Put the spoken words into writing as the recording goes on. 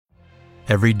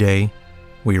Every day,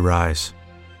 we rise,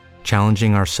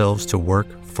 challenging ourselves to work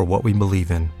for what we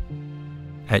believe in.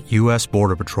 At U.S.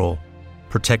 Border Patrol,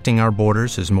 protecting our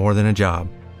borders is more than a job.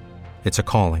 It's a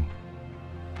calling.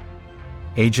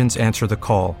 Agents answer the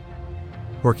call,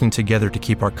 working together to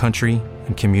keep our country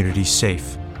and communities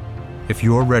safe. If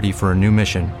you're ready for a new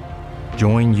mission,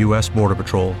 join U.S. Border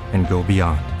Patrol and go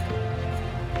beyond.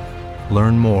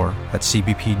 Learn more at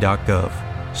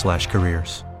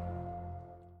cbp.gov/careers.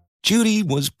 Judy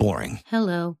was boring.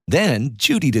 Hello. Then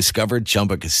Judy discovered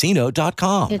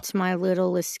ChumbaCasino.com. It's my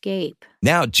little escape.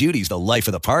 Now Judy's the life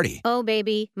of the party. Oh,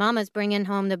 baby, mama's bringing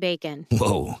home the bacon.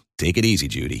 Whoa, take it easy,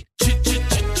 Judy.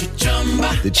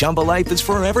 The Chumba life is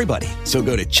for everybody. So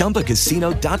go to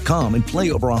ChumbaCasino.com and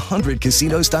play over 100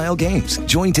 casino-style games.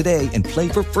 Join today and play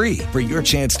for free for your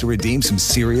chance to redeem some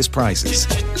serious prizes.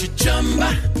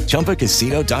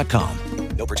 ChumbaCasino.com.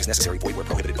 No purchase necessary. Void where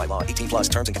prohibited by law. 18 plus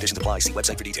terms and conditions apply. See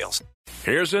website for details.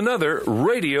 Here's another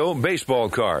radio baseball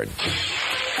card.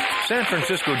 San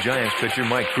Francisco Giants pitcher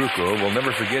Mike Krukow will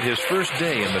never forget his first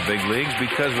day in the big leagues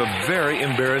because of a very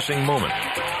embarrassing moment.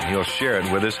 And he'll share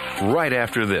it with us right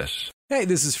after this. Hey,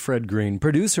 this is Fred Green,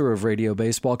 producer of Radio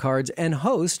Baseball Cards and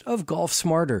host of Golf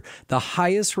Smarter, the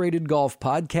highest-rated golf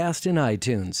podcast in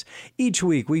iTunes. Each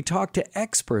week, we talk to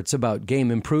experts about game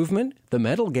improvement, the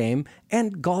mental game,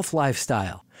 and golf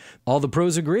lifestyle. All the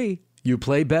pros agree. You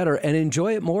play better and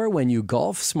enjoy it more when you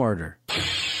golf smarter.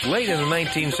 Late in the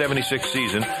 1976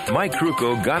 season, Mike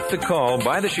Krukow got the call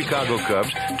by the Chicago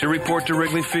Cubs to report to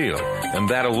Wrigley Field, and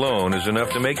that alone is enough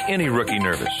to make any rookie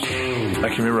nervous. I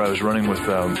can remember I was running with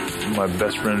my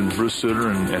best friend Bruce Sutter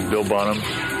and Bill Bonham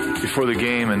before the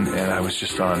game, and I was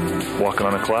just walking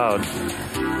on a cloud.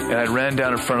 And I ran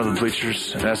down in front of the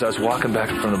bleachers, and as I was walking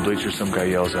back in front of the bleachers, some guy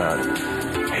yells out,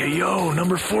 "Hey, yo,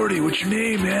 number 40, what's your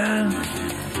name, man?"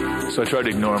 So I tried to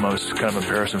ignore him. I was kind of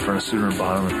embarrassed in front of Suter and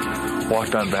Bonham, and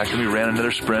walked on back, and we ran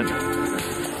another sprint.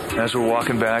 And as we're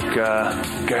walking back,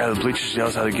 guy out of the bleachers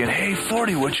yells out again, "Hey,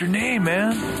 40, what's your name,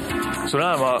 man?" So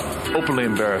now I'm openly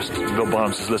embarrassed. Bill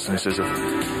Bonham says, "Listen," he says,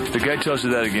 "if the guy tells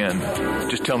you that again,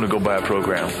 just tell him to go buy a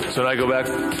program." So then I go back,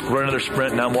 run another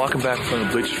sprint, and now I'm walking back in front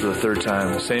of the bleachers for the third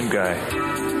time. The same guy,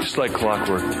 just like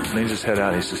clockwork, leans his head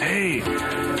out and he says, "Hey,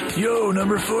 yo,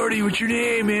 number 40, what's your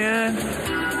name, man?"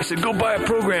 I said, "Go buy a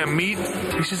program, meat."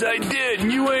 He says, "I did, and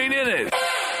you ain't in it."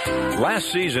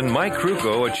 Last season, Mike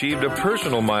Krukow achieved a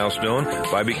personal milestone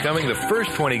by becoming the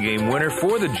first 20-game winner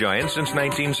for the Giants since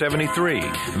 1973.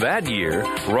 That year,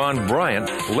 Ron Bryant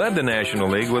led the National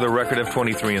League with a record of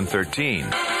 23-13.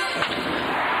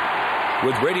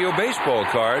 With Radio Baseball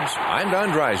Cards, I'm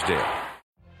Don Drysdale.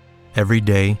 Every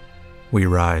day, we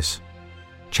rise,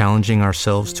 challenging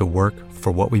ourselves to work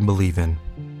for what we believe in.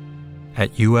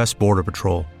 At U.S. Border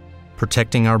Patrol,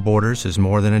 protecting our borders is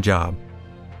more than a job.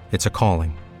 It's a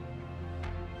calling.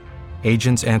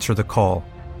 Agents answer the call,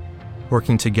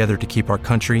 working together to keep our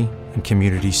country and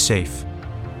communities safe.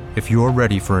 If you're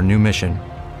ready for a new mission,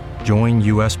 join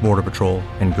U.S. Border Patrol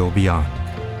and go beyond.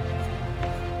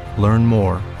 Learn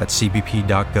more at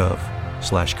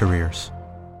cbp.gov/careers.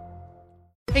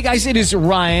 Hey guys, it is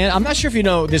Ryan. I'm not sure if you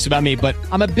know this about me, but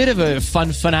I'm a bit of a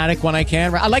fun fanatic when I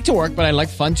can. I like to work, but I like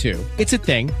fun too. It's a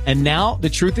thing. And now the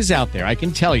truth is out there. I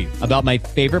can tell you about my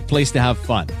favorite place to have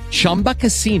fun. Chumba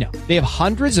Casino. They have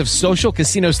hundreds of social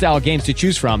casino style games to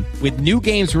choose from with new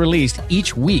games released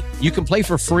each week. You can play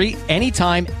for free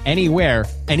anytime, anywhere.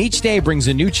 And each day brings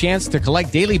a new chance to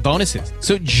collect daily bonuses.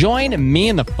 So join me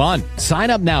in the fun. Sign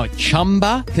up now at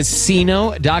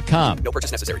ChumbaCasino.com. No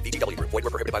purchase necessary. VGW Group. Void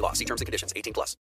where prohibited by law. See terms and conditions. 18 plus.